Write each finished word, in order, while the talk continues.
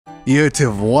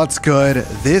YouTube, what's good?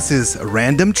 This is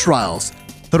Random Trials.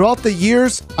 Throughout the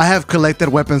years, I have collected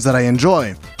weapons that I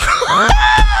enjoy.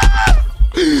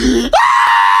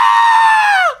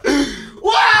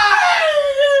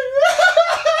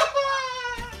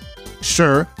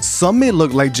 Sure, some may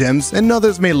look like gems and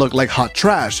others may look like hot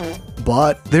trash,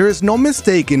 but there is no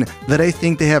mistaking that I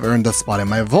think they have earned a spot in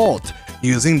my vault.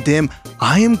 Using DIM,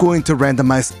 I am going to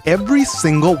randomize every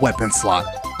single weapon slot.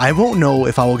 I won't know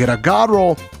if I will get a god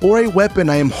roll or a weapon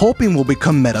I am hoping will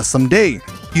become meta someday.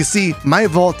 You see, my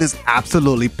vault is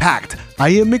absolutely packed. I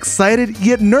am excited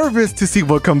yet nervous to see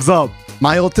what comes up.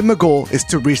 My ultimate goal is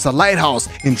to reach the lighthouse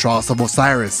in Trials of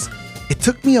Osiris. It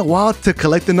took me a while to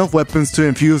collect enough weapons to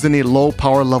infuse any low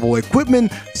power level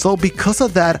equipment, so because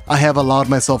of that, I have allowed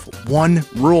myself one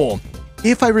rule.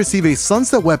 If I receive a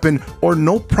sunset weapon or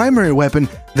no primary weapon,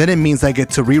 then it means I get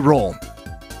to re-roll.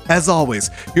 As always,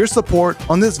 your support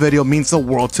on this video means the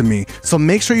world to me, so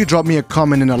make sure you drop me a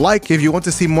comment and a like if you want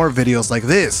to see more videos like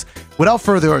this. Without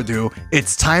further ado,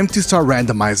 it's time to start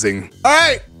randomizing.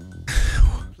 Alright,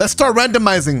 let's start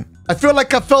randomizing. I feel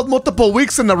like I failed multiple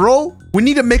weeks in a row. We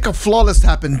need to make a flawless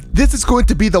happen. This is going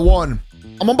to be the one.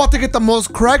 I'm about to get the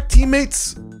most cracked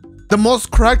teammates, the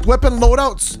most cracked weapon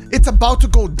loadouts. It's about to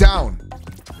go down.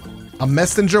 A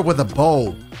messenger with a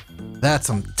bow. That's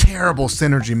some terrible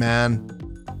synergy, man.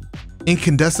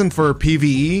 Incandescent for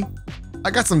PvE.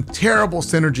 I got some terrible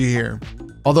synergy here.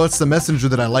 Although it's the messenger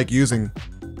that I like using.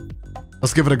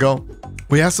 Let's give it a go.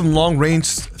 We have some long range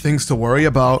things to worry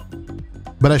about,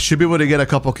 but I should be able to get a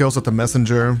couple kills with the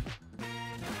messenger.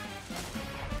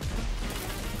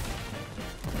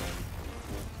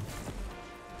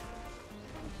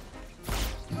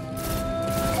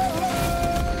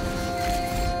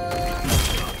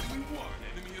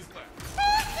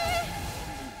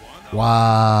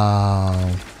 Wow.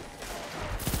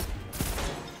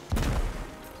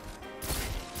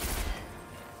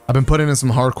 I've been putting in some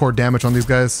hardcore damage on these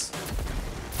guys.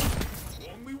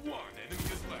 Only one enemy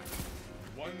is left.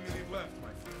 1 minute left,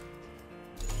 my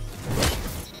friend.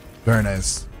 Very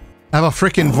nice. I have a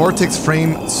freaking vortex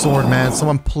frame sword, man.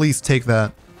 Someone please take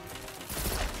that.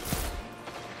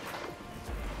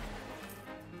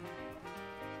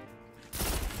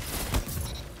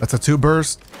 That's a 2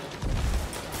 burst.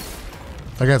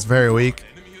 That guy's very weak.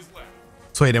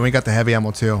 Sweet, and we got the heavy ammo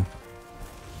too.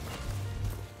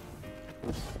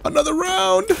 Another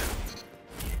round!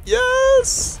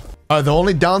 Yes! The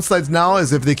only downsides now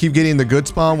is if they keep getting the good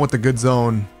spawn with the good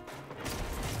zone.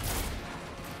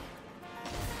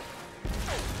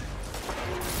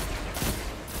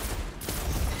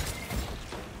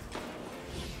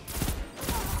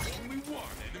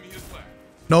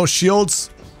 No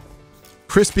shields.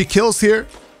 Crispy kills here.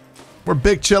 We're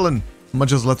big chillin'. I'm gonna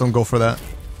just let them go for that.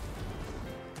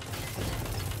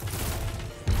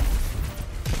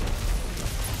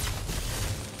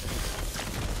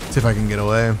 See if I can get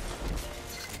away.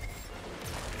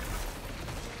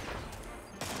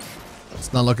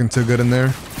 It's not looking too good in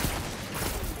there.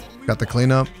 Got the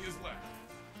cleanup.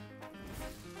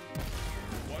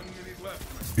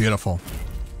 Beautiful.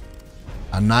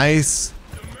 A nice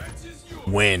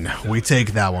win. We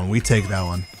take that one. We take that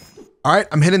one. All right,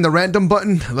 I'm hitting the random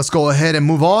button. Let's go ahead and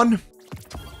move on.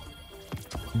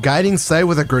 Guiding sight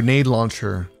with a grenade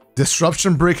launcher.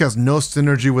 Disruption break has no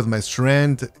synergy with my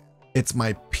strand. It's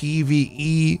my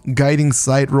PvE guiding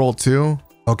sight roll too.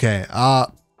 Okay,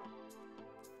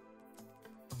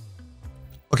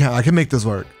 okay, I can make this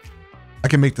work. I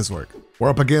can make this work. We're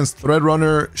up against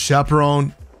Threadrunner,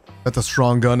 Chaperone. That's a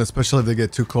strong gun, especially if they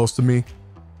get too close to me.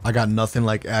 I got nothing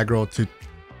like aggro to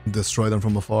destroy them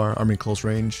from afar. I mean, close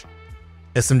range.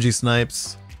 SMG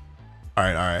snipes. All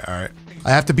right, all right, all right.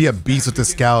 I have to be a beast with the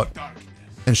scout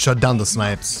and shut down the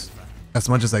snipes as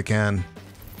much as I can.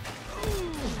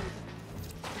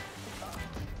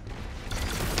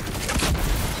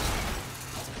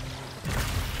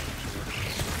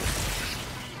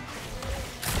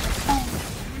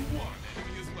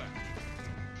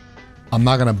 I'm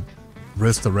not gonna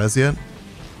risk the res yet.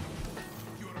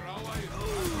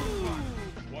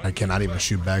 I cannot even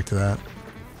shoot back to that.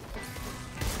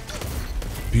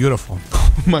 Beautiful.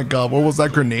 Oh my god, what was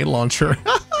that grenade launcher?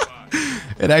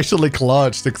 It actually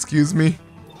clutched, excuse me.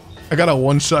 I got a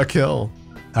one-shot kill.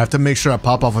 I have to make sure I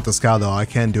pop off with the scout though. I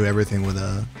can't do everything with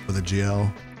a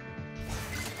GL.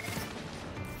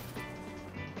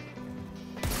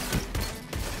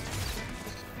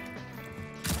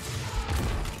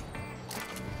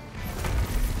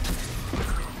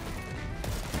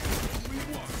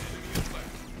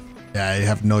 Yeah, I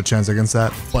have no chance against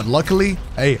that. But luckily,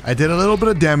 hey, I did a little bit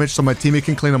of damage so my teammate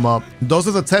can clean them up. Those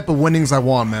are the type of winnings I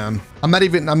want, man. I'm not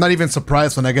even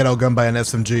surprised when I get outgunned by an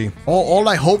SMG. All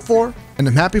I hope for and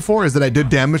I'm happy for is that I did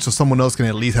damage so someone else can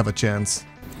at least have a chance.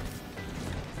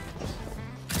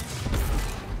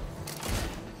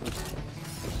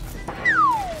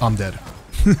 I'm dead.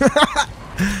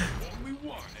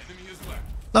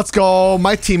 Let's go.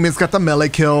 My teammates got the melee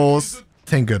kills.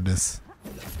 Thank goodness.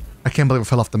 I can't believe it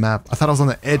fell off the map. I thought I was on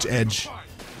the edge.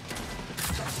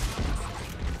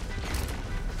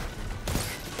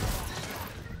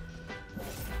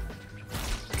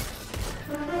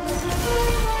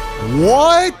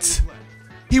 What?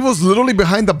 He was literally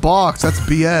behind the box. That's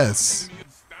BS.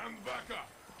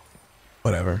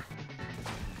 Whatever.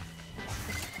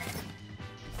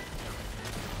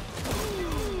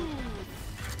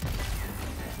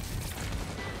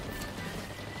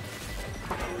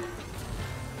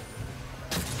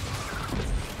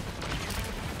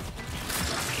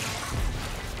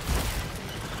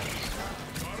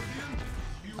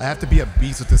 I have to be a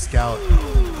beast with the scout.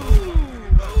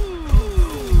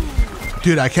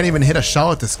 Dude, I can't even hit a shot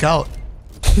with the scout.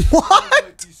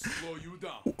 What?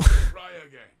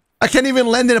 I can't even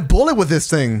land in a bullet with this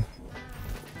thing.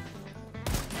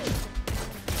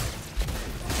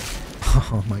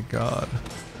 Oh my god.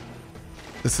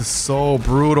 This is so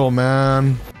brutal,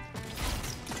 man.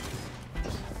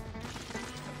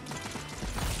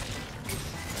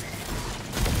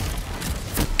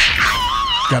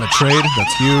 Got a trade,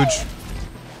 that's huge.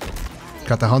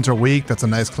 Got the hunter weak, that's a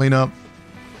nice cleanup.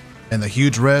 And the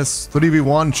huge rest.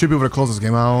 3v1 should be able to close this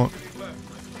game out.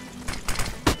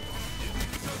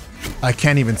 I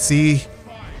can't even see.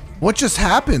 What just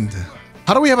happened?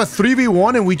 How do we have a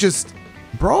 3v1 and we just...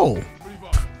 Bro.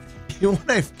 Even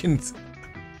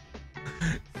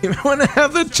when I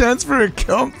have the chance for a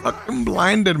kill, I'm fucking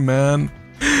blinded, man.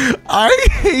 I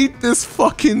hate this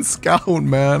fucking scout,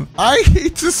 man. I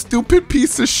hate this stupid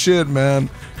piece of shit,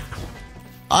 man.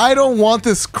 I don't want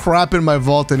this crap in my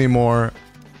vault anymore.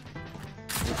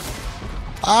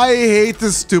 I hate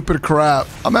this stupid crap.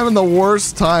 I'm having the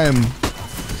worst time.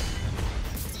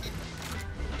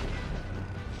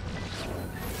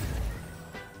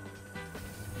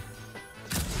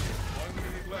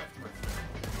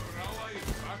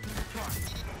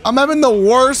 I'm having the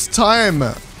worst time.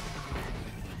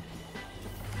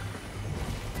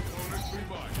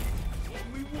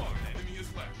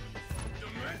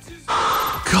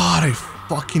 God, I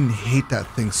fucking hate that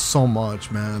thing so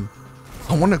much, man.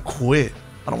 I want to quit.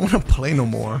 I don't want to play no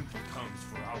more.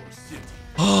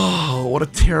 Oh, what a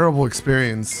terrible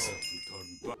experience.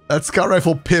 That scout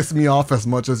rifle pissed me off as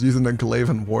much as using the glaive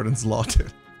and Warden's Law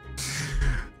did.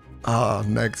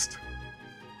 Next.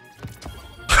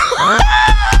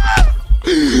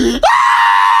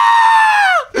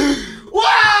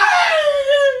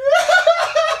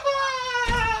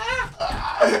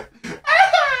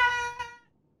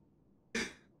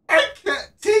 I can't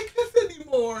take this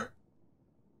anymore.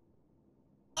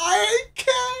 I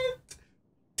can't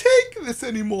take this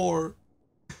anymore.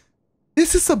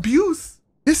 This is abuse.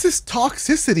 This is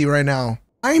toxicity right now.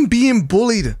 I'm being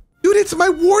bullied. Dude, it's my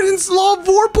Warden's Law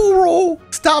Vorpal roll.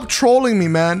 Stop trolling me,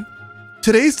 man.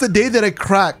 Today's the day that I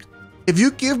crack. If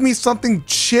you give me something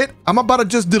shit, I'm about to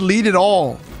just delete it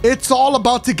all. It's all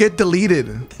about to get deleted.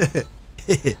 I'm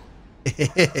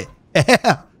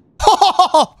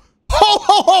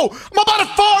about to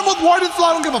farm with Warden's Law.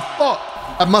 I don't give a fuck.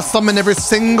 I must summon every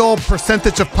single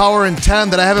percentage of power and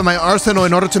talent that I have in my arsenal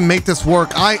in order to make this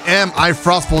work. I am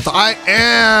IFrostBolt. I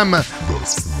am.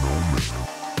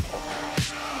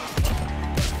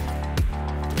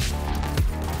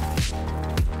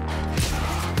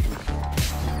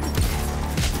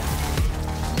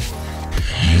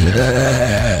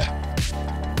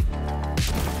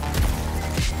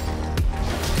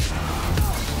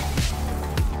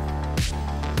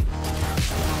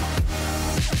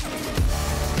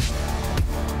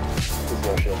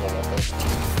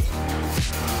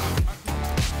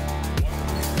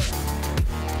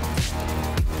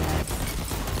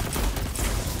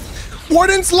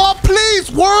 Warden's Law,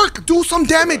 please work. Do some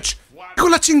damage. Hijo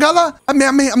la chingada.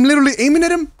 I'm literally aiming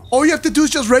at him. All you have to do is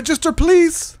just register,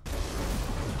 please.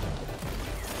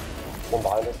 One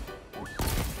behind us.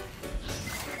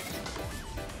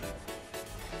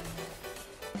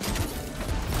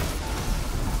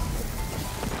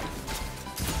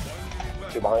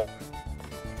 Two behind.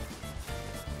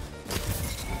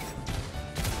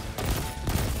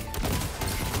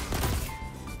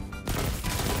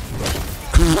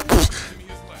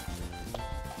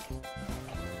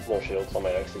 No shields on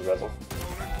my next resin.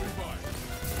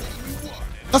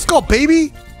 Let's go,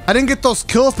 baby. I didn't get those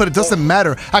kills, but it doesn't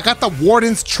matter. I got the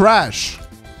Warden's trash.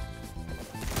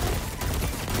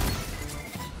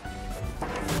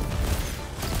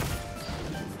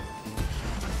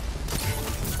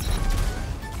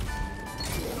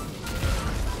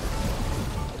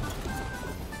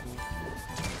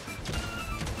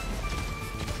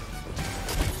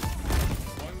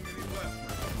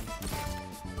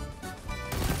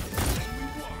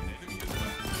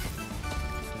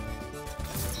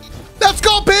 Let's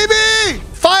go, baby!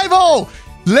 5-0.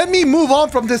 Let me move on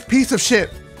from this piece of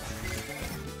shit.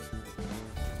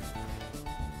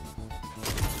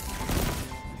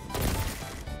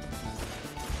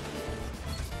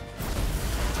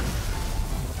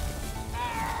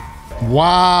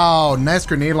 Wow, nice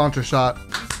grenade launcher shot.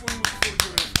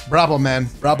 Bravo, man.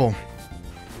 Bravo.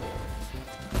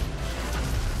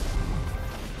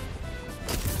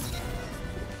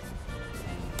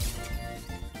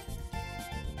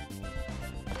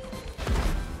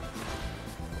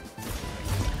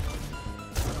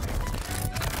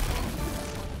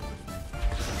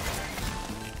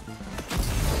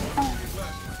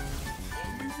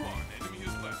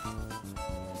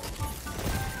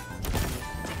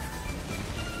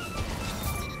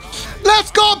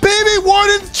 Let's go, baby!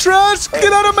 Warden's trash!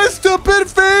 Get out of my stupid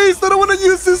face! I don't want to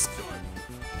use this.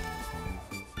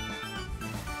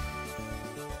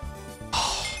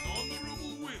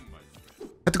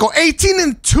 Have to go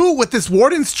 18-2 with this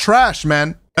Warden's trash,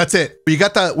 man. That's it. We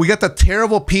got the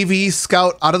terrible PvE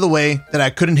scout out of the way that I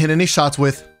couldn't hit any shots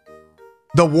with.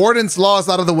 The Warden's Law is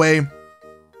out of the way.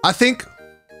 I think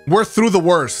we're through the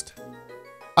worst.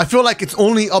 I feel like it's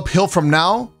only uphill from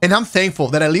now, and I'm thankful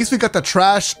that at least we got the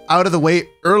trash out of the way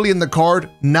early in the card.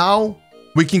 Now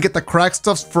we can get the crack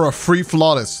stuffs for a free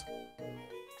flawless.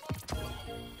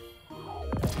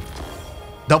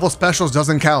 Double specials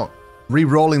doesn't count.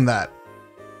 Re-rolling that.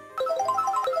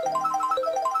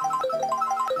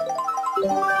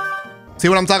 See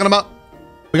what I'm talking about?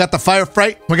 We got the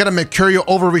Firefight. We got a Mercurial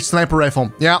Overreach Sniper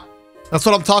Rifle. Yeah, that's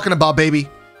what I'm talking about, baby.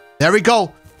 There we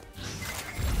go.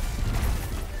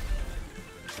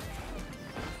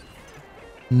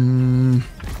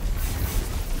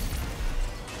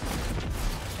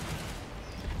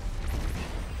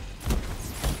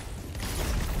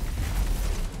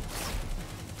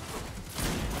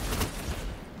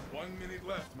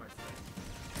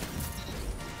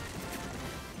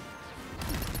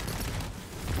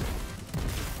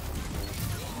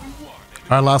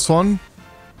 All right, last one.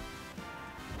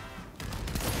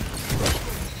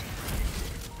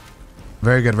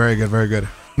 Very good, very good, very good.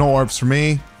 No orbs for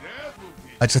me.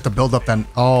 I just have to build up then.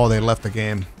 Oh, they left the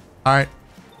game. All right,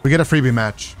 we get a freebie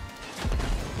match.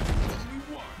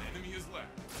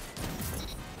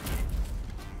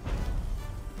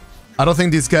 I don't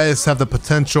think these guys have the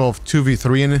potential of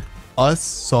 2v3 in us,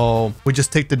 so we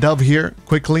just take the dub here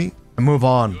quickly and move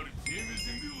on.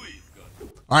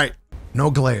 All right,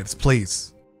 no glaives,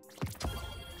 please.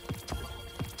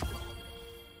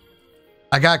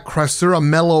 I got Crasura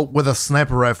Mellow with a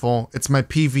sniper rifle. It's my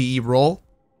PvE role.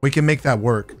 We can make that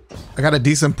work. I got a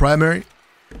decent primary.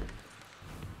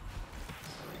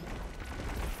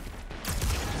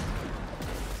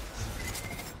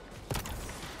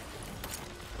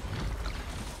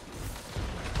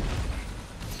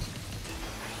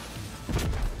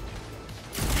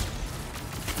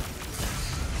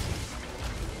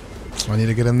 I need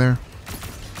to get in there.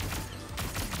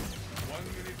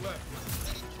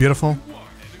 Beautiful.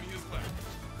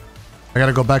 I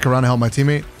gotta go back around and help my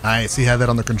teammate. Nice, he had that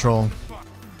under control.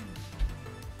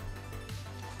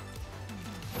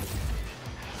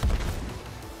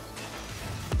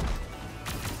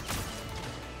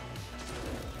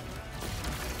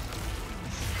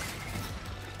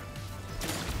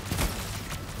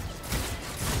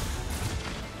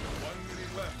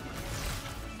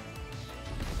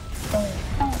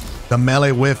 The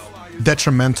melee whiff,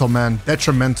 detrimental, man,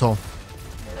 detrimental.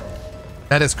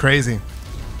 That is crazy.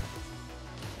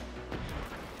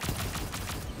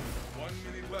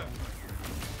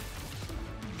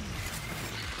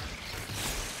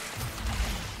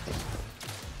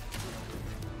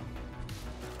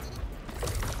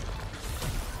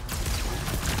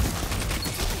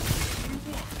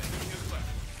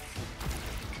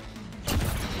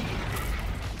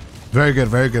 Very good,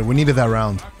 very good. We needed that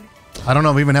round. I don't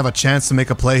know if we even have a chance to make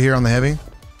a play here on the heavy.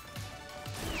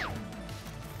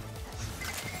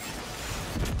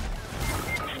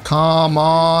 Come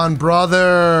on,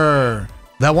 brother.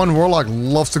 That one Warlock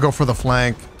loves to go for the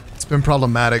flank. It's been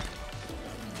problematic.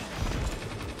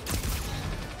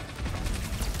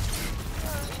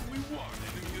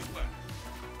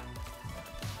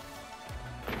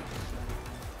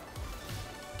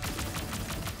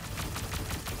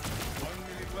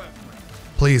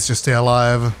 Please just stay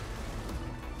alive.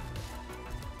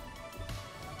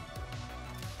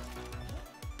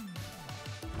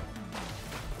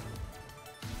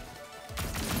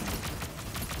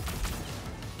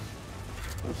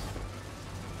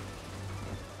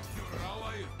 Your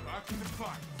ally is back in the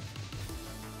fight.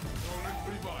 Rolling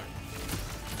revive.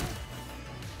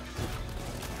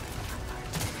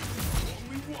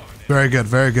 Only one. Very good,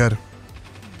 very good.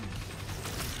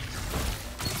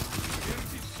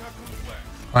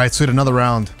 All right, sweet, another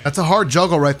round. That's a hard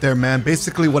juggle right there, man.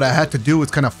 Basically, what I had to do was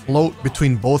kind of float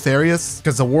between both areas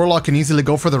because the Warlock can easily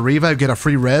go for the revive, get a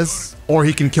free res, or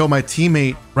he can kill my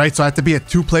teammate, right? So I have to be at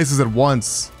 2 places at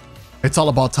once. It's all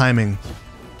about timing.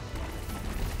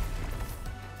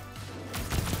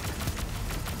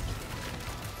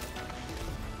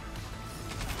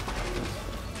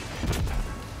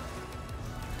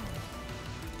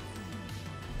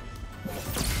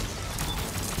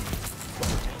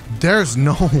 There's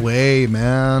no way,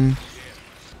 man.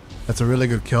 That's a really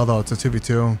good kill, though. It's a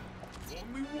 2v2.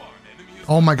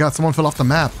 Oh my god, someone fell off the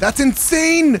map. That's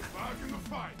insane!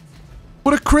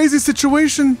 What a crazy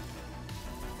situation.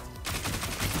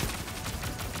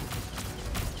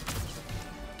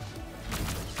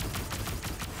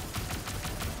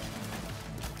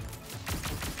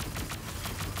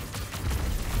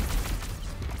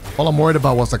 All I'm worried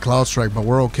about was the cloud strike, but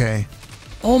we're okay.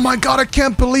 Oh my god, I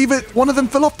can't believe it! One of them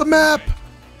fell off the map!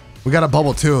 We got a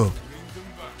bubble too.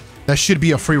 That should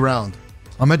be a free round.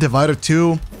 I'm at Divider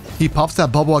 2. He pops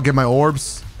that bubble, I'll get my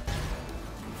orbs.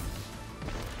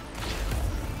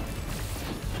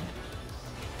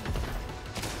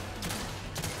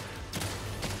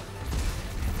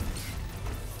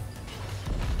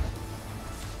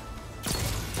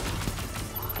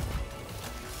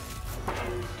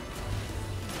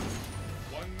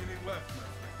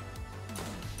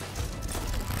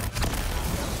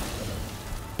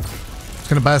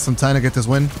 Gonna buy us some time to get this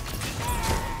win.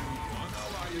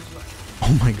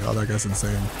 Oh my god, that guy's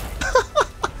insane.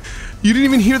 You didn't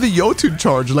even hear the Yotun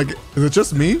charge. Like, is it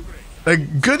just me?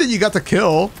 Like, good that you got the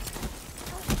kill.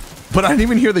 But I didn't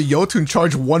even hear the Yotun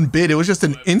charge one bit. It was just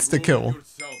an insta kill.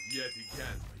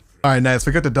 Alright, nice.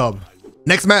 We got the dub.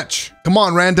 Next match. Come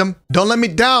on, ranDIM. Don't let me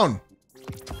down.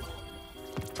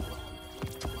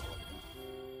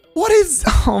 What is...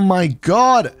 Oh my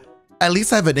god. At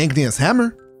least I have an igneous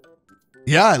hammer.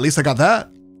 Yeah, at least I got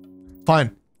that.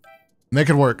 Fine. Make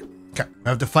it work. Okay, I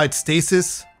have to fight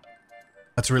Stasis.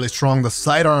 That's really strong. The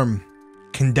sidearm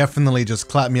can definitely just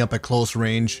clap me up at close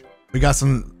range. We got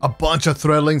a bunch of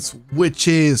thread links, which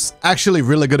is actually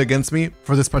really good against me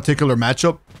for this particular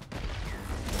matchup.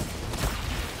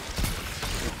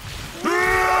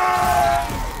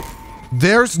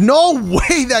 There's no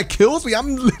way that kills me.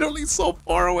 I'm literally so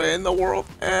far away in the world,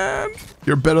 man.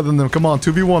 You're better than them. Come on,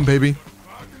 2v1, baby.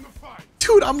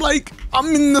 Dude, I'm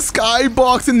in the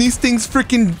skybox and these things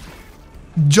freaking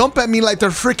jump at me like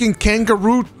they're freaking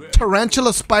kangaroo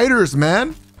tarantula spiders,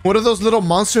 man. What are those little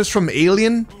monsters from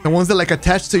Alien? The ones that like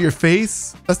attach to your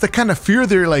face? That's the kind of fear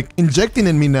they're like injecting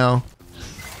in me now.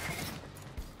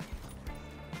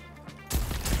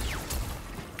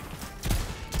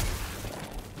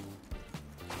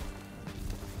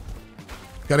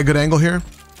 Got a good angle here.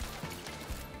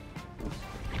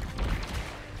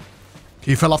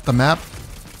 He fell off the map.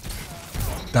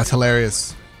 That's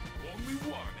hilarious. Only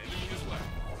one enemy is left.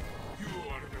 You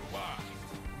are the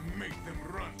one. Make them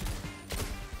run.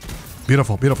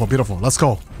 Beautiful, beautiful, beautiful. Let's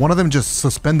go. One of them just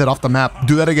suspended off the map.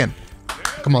 Do that again.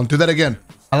 Come on, do that again.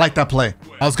 I like that play.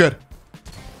 That was good.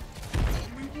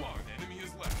 Only one enemy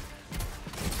is left.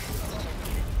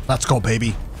 Let's go,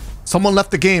 baby. Someone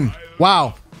left the game.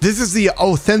 Wow. This is the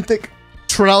authentic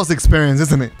Trials experience,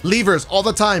 isn't it? Leavers all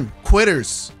the time.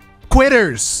 Quitters.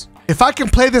 Quitters. If I can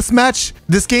play this match,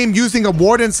 this game using a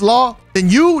Warden's Law, then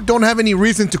you don't have any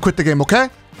reason to quit the game, okay?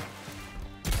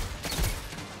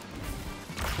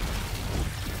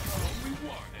 Only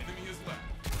one enemy is left.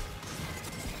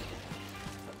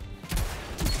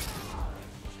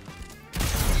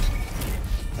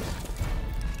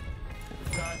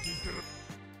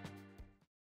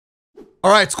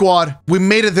 All right, squad, we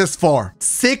made it this far.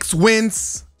 6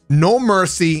 wins, no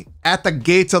mercy at the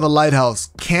gates of the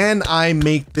lighthouse. Can I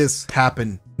make this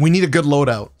happen? We need a good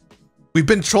loadout. We've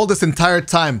been trolled this entire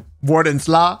time. Warden's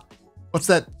Law. What's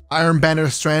that? Iron Banner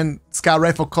Strand, Scout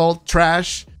Rifle Cult,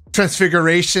 Trash,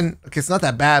 Transfiguration. Okay, it's not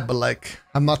that bad, but like,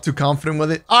 I'm not too confident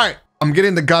with it. All right, I'm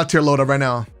getting the God tier loadout right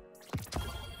now.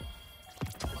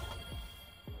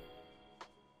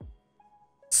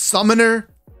 Summoner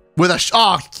with a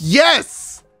shot.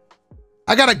 Yes!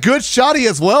 I got a good shotty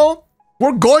as well.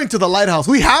 We're going to the lighthouse.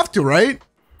 We have to, right?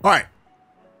 All right.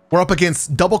 We're up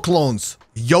against double clones,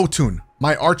 Jotun,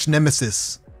 my arch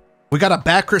nemesis. We got a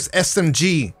Backers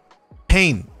SMG,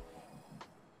 Pain.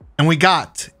 And we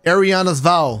got Ariana's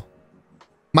Vow,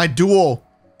 my duo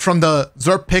from the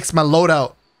Zerp picks, my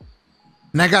loadout.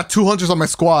 And I got 2 hunters on my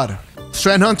squad.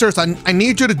 Strand Hunters, I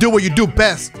need you to do what you do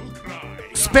best.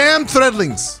 Spam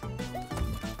Threadlings.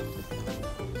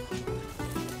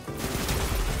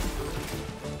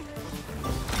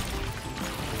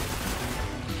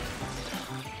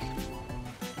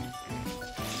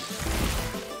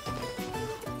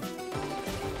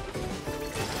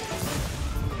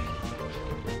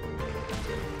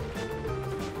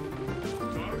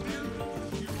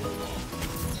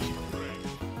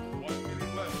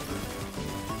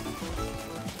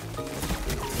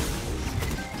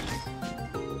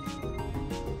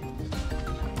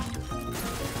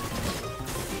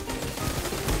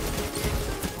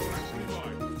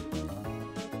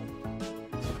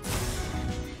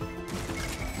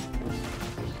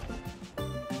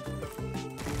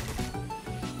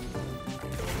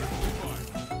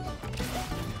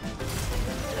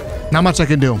 Not much I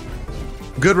can do.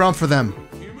 Good round for them.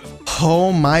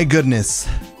 Oh my goodness.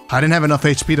 I didn't have enough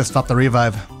HP to stop the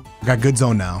revive. I got good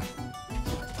zone now.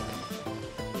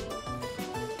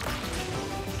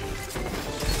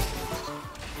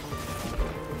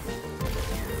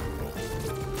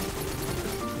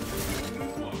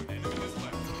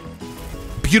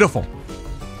 Beautiful.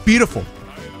 Beautiful.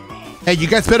 Hey, you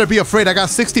guys better be afraid. I got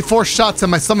 64 shots at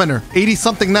my summoner. 80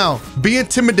 something now. Be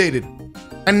intimidated.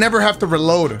 I never have to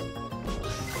reload.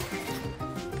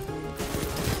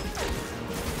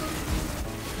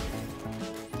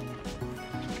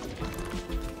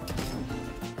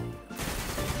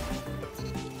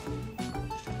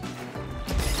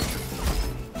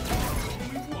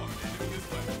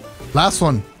 Last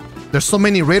one. There's so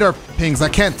many radar pings. I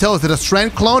can't tell. Is it a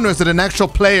Strand clone or is it an actual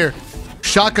player?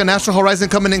 Shotgun, Astral Horizon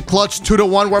coming in clutch.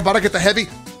 2-1. We're about to get the heavy.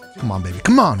 Come on, baby.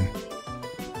 Come on.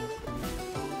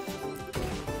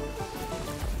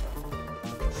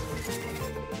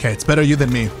 Okay, it's better you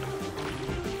than me.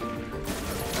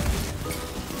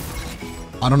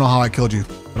 I don't know how I killed you,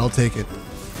 but I'll take it.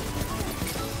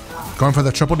 Going for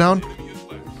the triple down.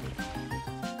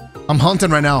 I'm hunting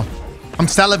right now. I'm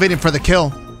salivating for the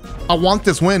kill. I want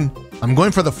this win. I'm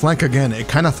going for the flank again. It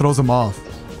kind of throws him off.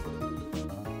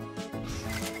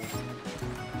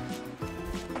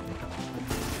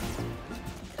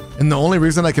 And the only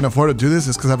reason I can afford to do this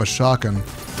is because I have a shotgun.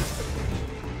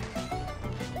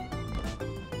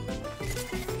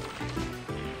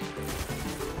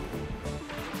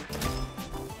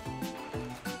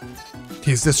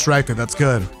 He's distracted. That's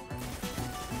good.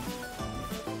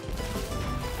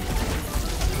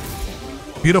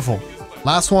 Beautiful.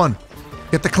 Last one.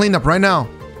 Get the cleanup right now.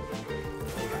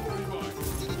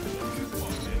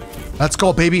 Let's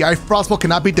go, baby. IFrostBolt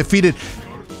cannot be defeated.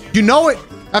 You know it.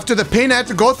 After the pain I had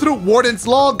to go through, Warden's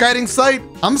Law, Guiding Sight,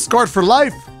 I'm scarred for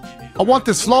life. I want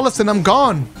this flawless and I'm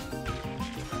gone.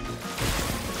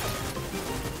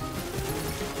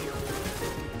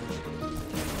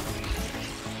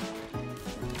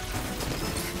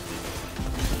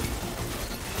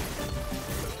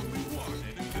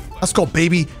 Let's go,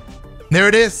 baby. There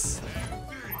it is.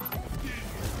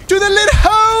 To the lit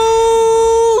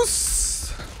house.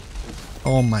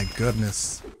 Oh my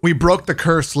goodness. We broke the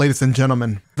curse, ladies and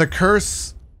gentlemen. The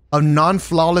curse of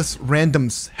non-flawless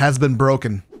randoms has been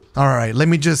broken. All right, let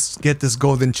me just get this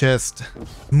golden chest.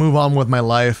 Move on with my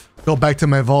life. Go back to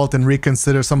my vault and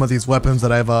reconsider some of these weapons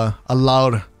that I've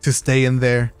allowed to stay in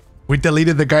there. We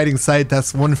deleted the guiding sight.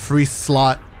 That's one free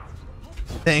slot.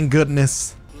 Thank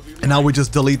goodness. And now we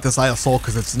just delete this Eye of Soul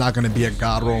because it's not going to be a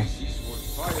god roll.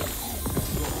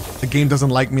 The game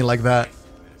doesn't like me like that.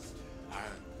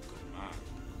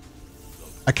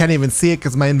 I can't even see it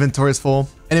because my inventory is full.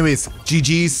 Anyways,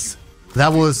 GG's.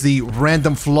 That was the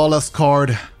random flawless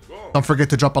card. Don't forget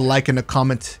to drop a like and a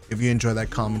comment if you enjoy that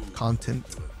content.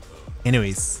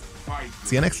 Anyways,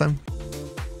 see you next time.